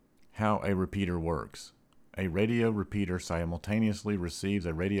How a repeater works. A radio repeater simultaneously receives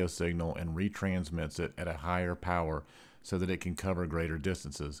a radio signal and retransmits it at a higher power so that it can cover greater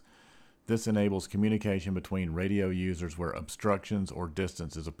distances. This enables communication between radio users where obstructions or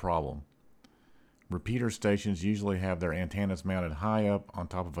distance is a problem. Repeater stations usually have their antennas mounted high up on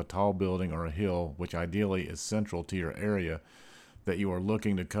top of a tall building or a hill, which ideally is central to your area that you are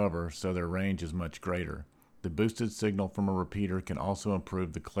looking to cover, so their range is much greater. The boosted signal from a repeater can also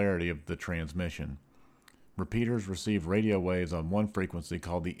improve the clarity of the transmission. Repeaters receive radio waves on one frequency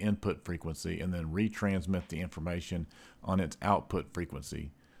called the input frequency and then retransmit the information on its output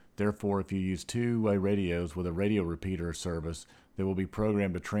frequency. Therefore, if you use two-way radios with a radio repeater service, they will be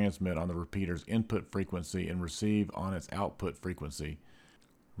programmed to transmit on the repeater's input frequency and receive on its output frequency.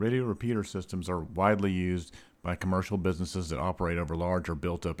 Radio repeater systems are widely used by commercial businesses that operate over large or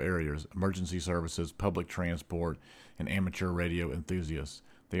built-up areas, emergency services, public transport, and amateur radio enthusiasts.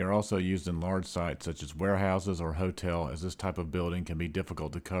 They are also used in large sites such as warehouses or hotel, as this type of building can be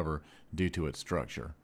difficult to cover due to its structure.